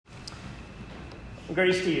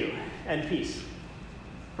Grace to you and peace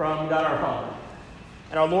from God our Father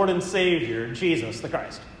and our Lord and Savior, Jesus the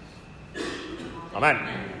Christ.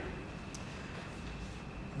 Amen.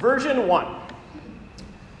 Version 1.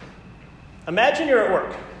 Imagine you're at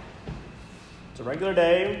work. It's a regular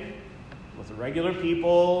day with regular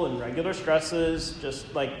people and regular stresses,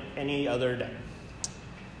 just like any other day.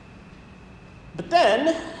 But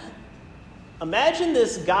then, imagine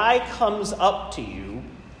this guy comes up to you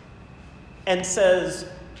and says,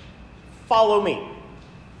 "Follow me."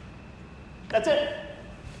 That's it.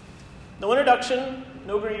 No introduction,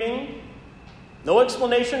 no greeting, no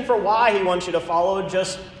explanation for why he wants you to follow,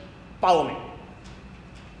 just follow me.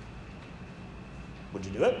 Would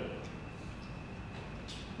you do it?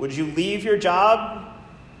 Would you leave your job,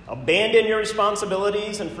 abandon your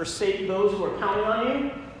responsibilities, and forsake those who are counting on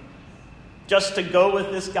you, just to go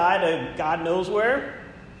with this guy to God knows where?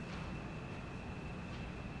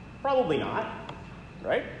 Probably not,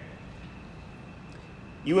 right?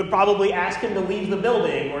 You would probably ask him to leave the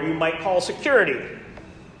building, or you might call security.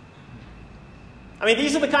 I mean,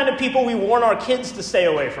 these are the kind of people we warn our kids to stay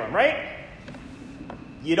away from, right?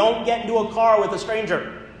 You don't get into a car with a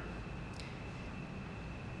stranger.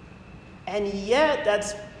 And yet,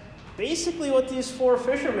 that's basically what these 4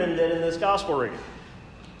 fishermen did in this gospel reading.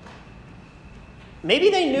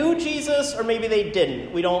 Maybe they knew Jesus, or maybe they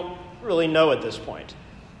didn't. We don't really know at this point.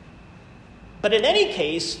 But in any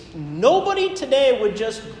case, nobody today would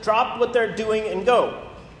just drop what they're doing and go,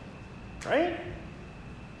 right?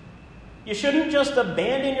 You shouldn't just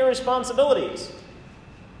abandon your responsibilities.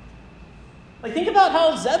 Like, think about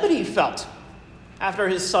how Zebedee felt after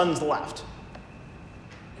his sons left.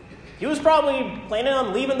 He was probably planning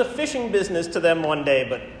on leaving the fishing business to them one day,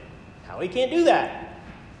 but now he can't do that.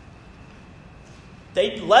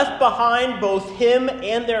 They left behind both him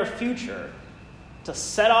and their future to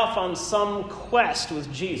set off on some quest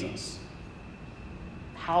with Jesus.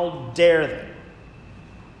 How dare they?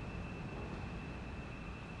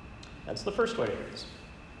 That's the first way to read this.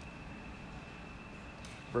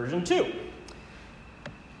 Version 2.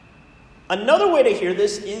 Another way to hear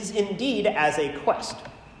this is indeed as a quest.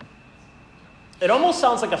 It almost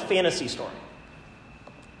sounds like a fantasy story.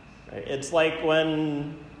 Right? It's like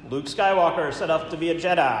when Luke Skywalker set up to be a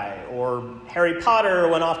Jedi, or Harry Potter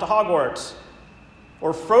went off to Hogwarts,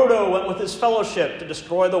 or Frodo went with his fellowship to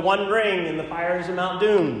destroy the One Ring in the fires of Mount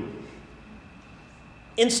Doom.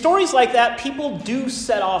 In stories like that, people do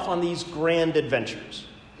set off on these grand adventures.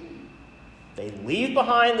 They leave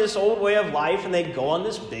behind this old way of life and they go on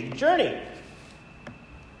this big journey.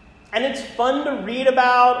 And it's fun to read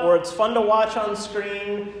about, or it's fun to watch on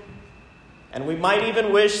screen. And we might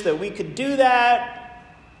even wish that we could do that,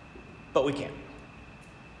 but we can't.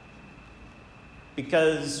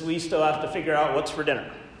 Because we still have to figure out what's for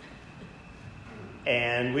dinner.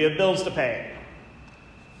 And we have bills to pay.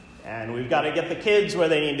 And we've got to get the kids where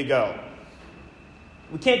they need to go.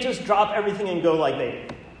 We can't just drop everything and go like they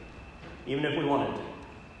did, even if we wanted to.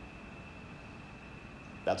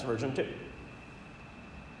 That's version 2.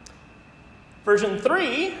 Version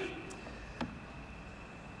 3,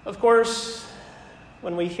 of course,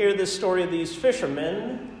 when we hear this story of these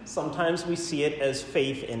fishermen, sometimes we see it as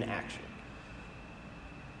faith in action.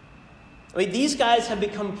 I mean, these guys have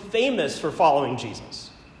become famous for following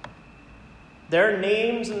Jesus. Their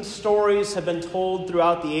names and stories have been told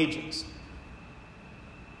throughout the ages.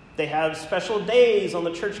 They have special days on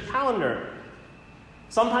the church calendar.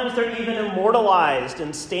 Sometimes they're even immortalized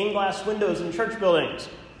in stained glass windows in church buildings.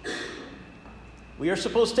 We are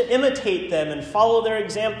supposed to imitate them and follow their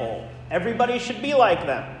example. Everybody should be like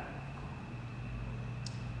them.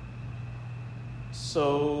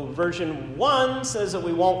 So version 1 says that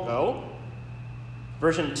we won't go.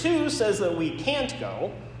 Version 2 says that we can't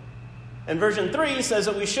go. And version 3 says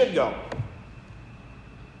that we should go.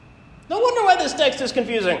 No wonder why this text is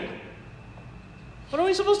confusing. What are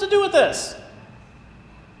we supposed to do with this?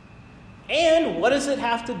 And what does it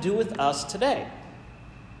have to do with us today?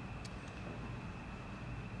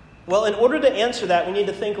 Well, in order to answer that, we need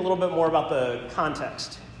to think a little bit more about the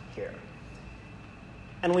context here.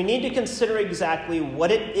 And we need to consider exactly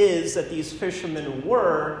what it is that these fishermen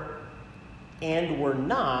were and were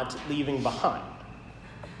not leaving behind.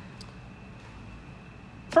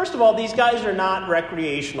 First of all, these guys are not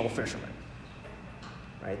recreational fishermen.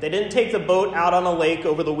 Right? They didn't take the boat out on a lake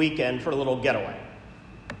over the weekend for a little getaway.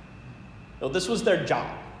 No, this was their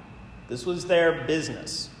job. This was their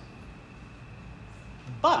business.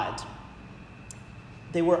 But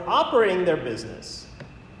they were operating their business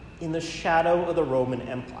in the shadow of the Roman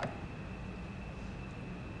Empire.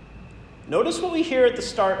 Notice what we hear at the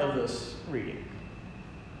start of this reading.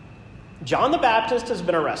 John the Baptist has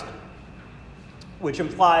been arrested, which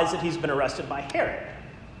implies that he's been arrested by Herod,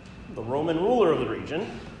 the Roman ruler of the region,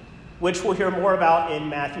 which we'll hear more about in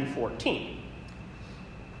Matthew 14.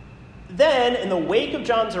 Then, in the wake of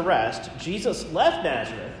John's arrest, Jesus left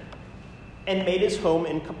Nazareth and made his home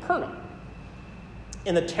in Capernaum,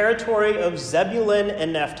 in the territory of Zebulun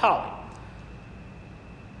and Naphtali.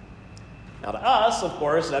 Now, to us, of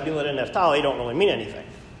course, Zebulun and Naphtali don't really mean anything.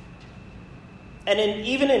 And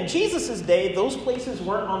even in Jesus' day, those places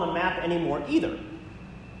weren't on the map anymore either.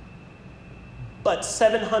 But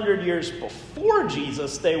 700 years before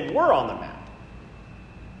Jesus, they were on the map.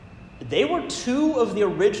 They were 2 of the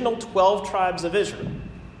original 12 tribes of Israel,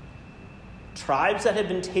 tribes that had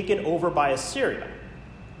been taken over by Assyria.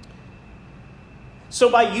 So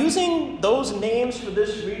by using those names for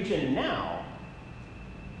this region now,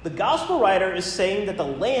 the gospel writer is saying that the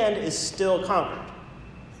land is still conquered,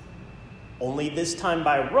 only this time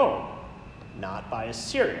by Rome, not by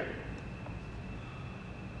Assyria.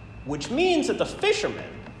 Which means that the fishermen,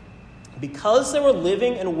 because they were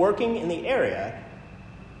living and working in the area,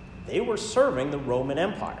 they were serving the Roman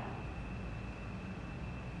Empire.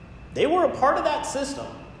 They were a part of that system,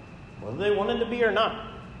 whether they wanted to be or not.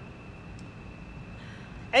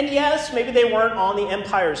 And yes, maybe they weren't on the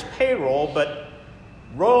empire's payroll, but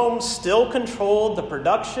Rome still controlled the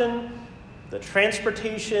production, the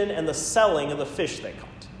transportation, and the selling of the fish they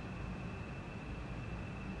caught.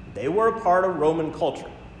 They were a part of Roman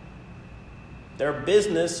culture. Their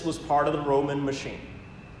business was part of the Roman machine.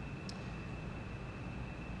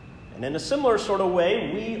 And in a similar sort of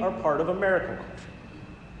way, we are part of American culture.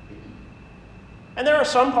 And there are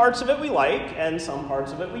some parts of it we like, and some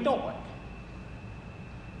parts of it we don't like.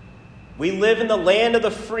 We live in the land of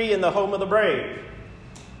the free and the home of the brave.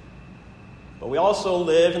 But we also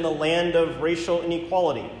live in the land of racial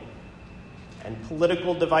inequality and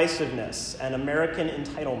political divisiveness and American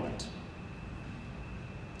entitlement.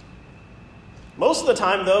 Most of the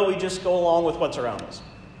time, though, we just go along with what's around us.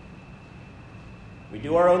 We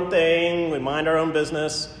do our own thing, we mind our own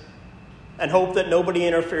business, and hope that nobody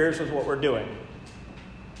interferes with what we're doing.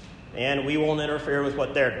 And we won't interfere with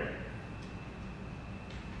what they're doing.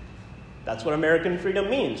 That's what American freedom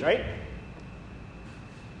means, right?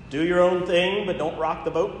 Do your own thing, but don't rock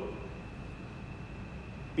the boat.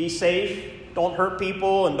 Be safe, don't hurt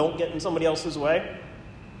people, and don't get in somebody else's way.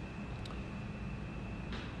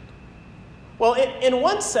 Well, in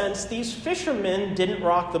one sense, these fishermen didn't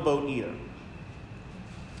rock the boat either,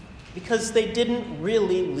 because they didn't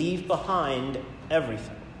really leave behind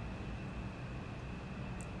everything.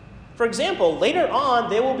 For example, later on,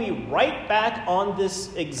 they will be right back on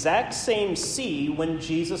this exact same sea when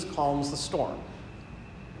Jesus calms the storm.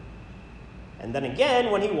 And then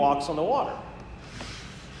again when he walks on the water.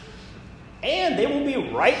 And they will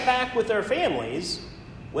be right back with their families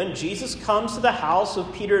when Jesus comes to the house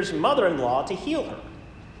of Peter's mother-in-law to heal her.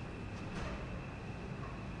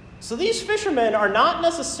 So these fishermen are not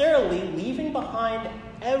necessarily leaving behind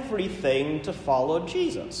everything to follow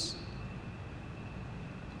Jesus.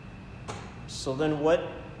 So then what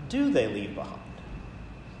do they leave behind?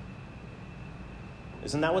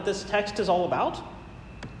 Isn't that what this text is all about?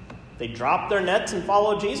 They drop their nets and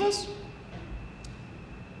follow Jesus?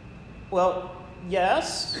 Well,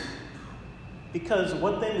 yes, because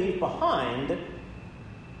what they leave behind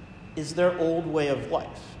is their old way of life.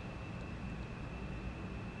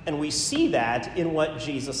 And we see that in what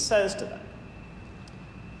Jesus says to them.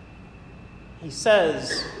 He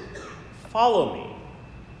says, "Follow me,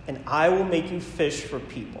 and I will make you fish for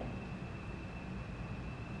people."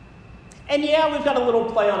 And yeah, we've got a little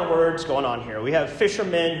play on words going on here. We have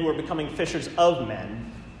fishermen who are becoming fishers of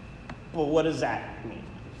men. Well, what does that mean?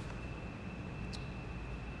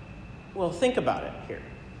 Well, think about it here.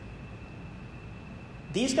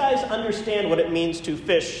 These guys understand what it means to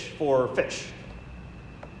fish for fish.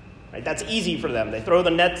 Right? That's easy for them. They throw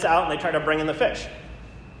the nets out and they try to bring in the fish.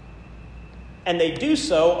 And they do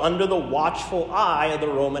so under the watchful eye of the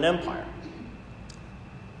Roman Empire.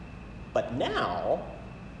 But now,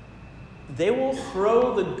 they will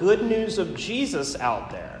throw the good news of Jesus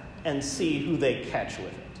out there and see who they catch with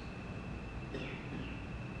it.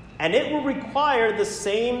 And it will require the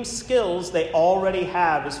same skills they already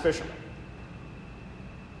have as fishermen.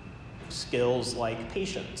 Skills like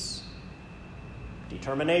patience,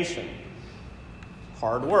 determination,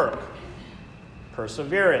 hard work,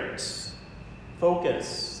 perseverance,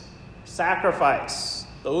 focus, sacrifice,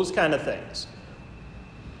 those kind of things.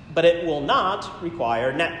 But it will not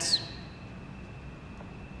require nets.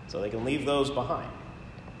 So they can leave those behind.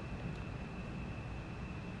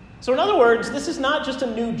 So in other words, this is not just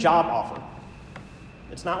a new job offer.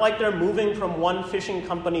 It's not like they're moving from one fishing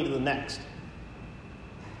company to the next.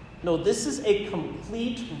 No, this is a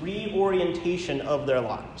complete reorientation of their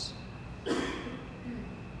lives.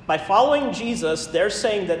 By following Jesus, they're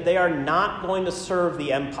saying that they are not going to serve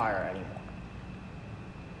the empire anymore.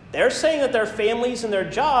 They're saying that their families and their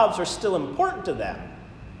jobs are still important to them,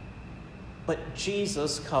 but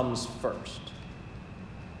Jesus comes first.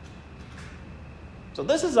 So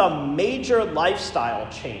this is a major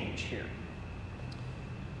lifestyle change here.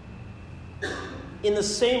 In the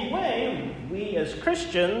same way, we as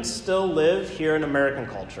Christians still live here in American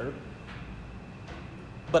culture,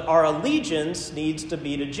 but our allegiance needs to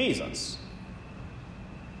be to Jesus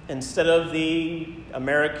instead of the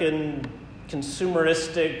American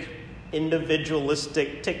consumeristic,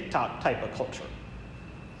 individualistic TikTok type of culture.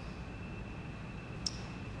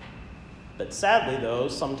 But sadly, though,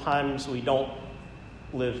 sometimes we don't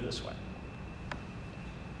live this way.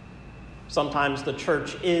 Sometimes the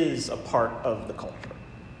church is a part of the culture.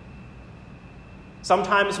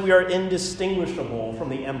 Sometimes we are indistinguishable from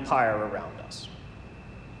the empire around us.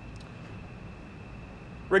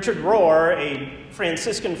 Richard Rohr, a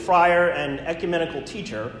Franciscan friar and ecumenical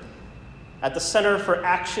teacher at the Center for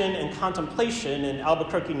Action and Contemplation in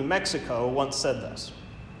Albuquerque, New Mexico, once said this: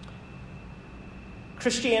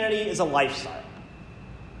 Christianity is a lifestyle,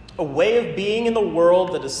 a way of being in the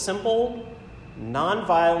world that is simple,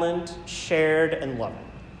 nonviolent, shared, and loving.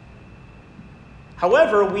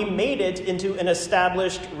 However, we made it into an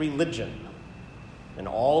established religion and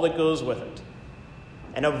all that goes with it,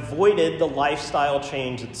 and avoided the lifestyle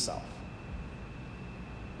change itself.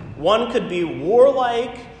 One could be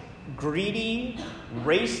warlike, greedy,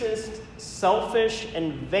 racist, selfish,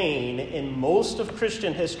 and vain in most of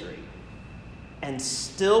Christian history and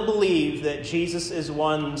still believe that Jesus is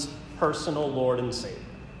one's personal Lord and Savior.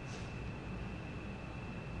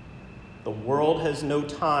 The world has no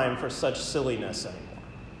time for such silliness anymore.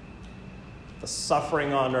 The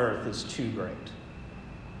suffering on earth is too great.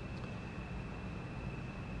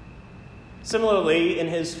 Similarly, in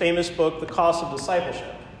his famous book, The Cost of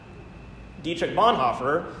Discipleship, Dietrich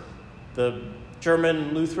Bonhoeffer, the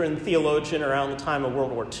German Lutheran theologian around the time of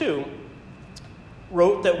World War II,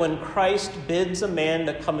 wrote that when Christ bids a man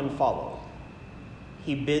to come and follow,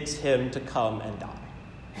 he bids him to come and die.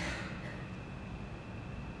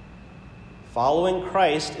 Following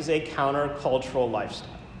Christ is a countercultural lifestyle.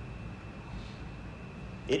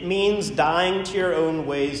 It means dying to your own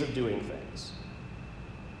ways of doing things.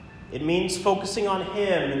 It means focusing on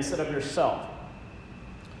him instead of yourself.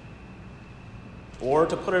 Or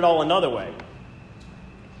to put it all another way,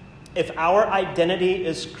 if our identity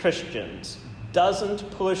as Christians doesn't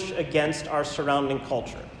push against our surrounding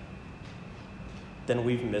culture, then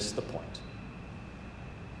we've missed the point.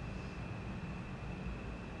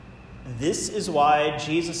 This is why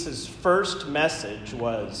Jesus' first message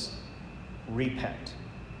was, repent,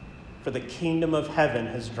 for the kingdom of heaven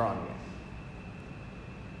has drawn you.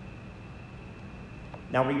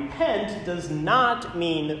 Now, repent does not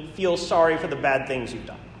mean feel sorry for the bad things you've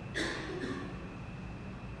done.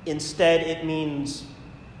 Instead, it means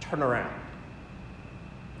turn around,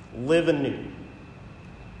 live anew,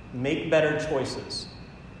 make better choices.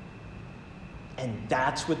 And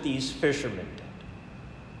that's what these fishermen did.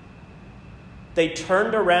 They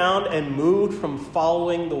turned around and moved from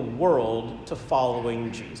following the world to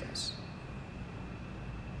following Jesus.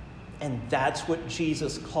 And that's what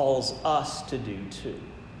Jesus calls us to do too.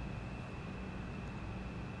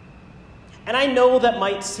 And I know that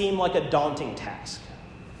might seem like a daunting task.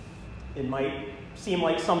 It might seem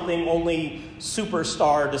like something only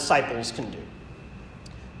superstar disciples can do.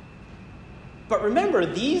 But remember,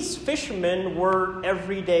 these fishermen were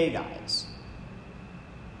everyday guys.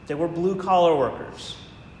 They were blue-collar workers.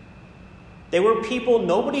 They were people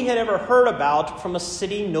nobody had ever heard about from a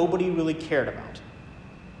city nobody really cared about.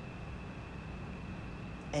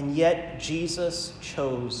 And yet, Jesus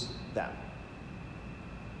chose them.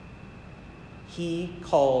 He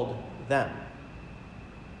called them.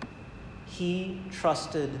 He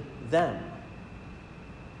trusted them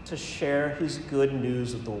to share his good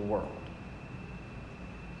news with the world.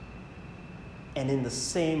 And in the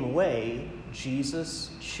same way,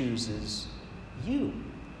 Jesus chooses you.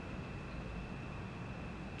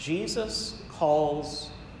 Jesus calls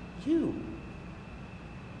you.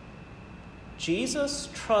 Jesus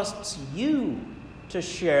trusts you to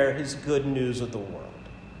share his good news with the world.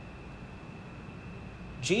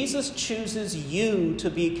 Jesus chooses you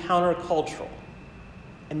to be countercultural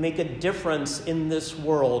and make a difference in this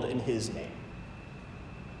world in his name.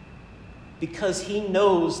 Because he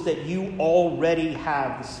knows that you already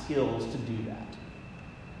have the skills to do that.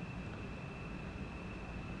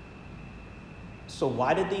 So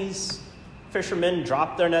why did these fishermen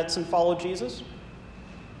drop their nets and follow Jesus?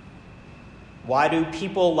 Why do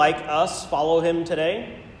people like us follow him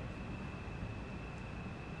today?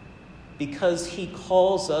 Because he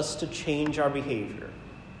calls us to change our behavior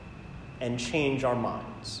and change our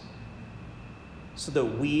minds so that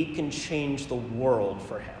we can change the world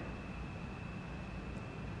for him.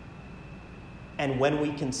 And when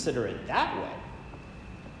we consider it that way,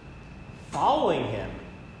 following him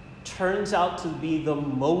turns out to be the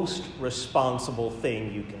most responsible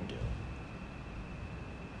thing you can do.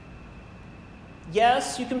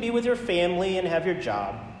 Yes, you can be with your family and have your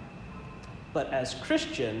job, but as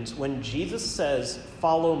Christians, when Jesus says,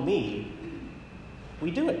 "Follow me,"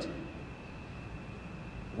 we do it.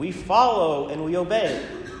 We follow and we obey.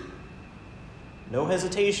 No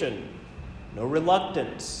hesitation, no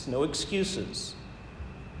reluctance, no excuses.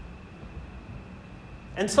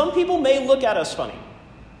 And some people may look at us funny,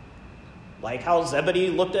 like how Zebedee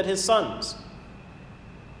looked at his sons.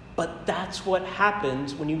 But that's what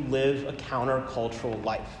happens when you live a countercultural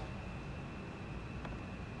life.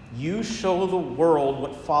 You show the world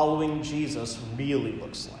what following Jesus really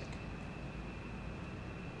looks like.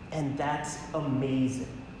 And that's amazing.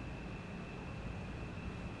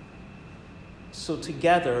 So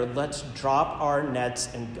together, let's drop our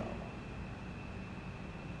nets and go.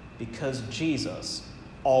 Because Jesus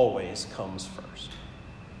always comes first.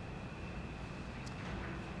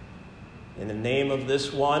 In the name of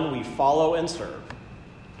this one we follow and serve,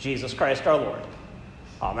 Jesus Christ our Lord.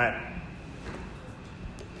 Amen.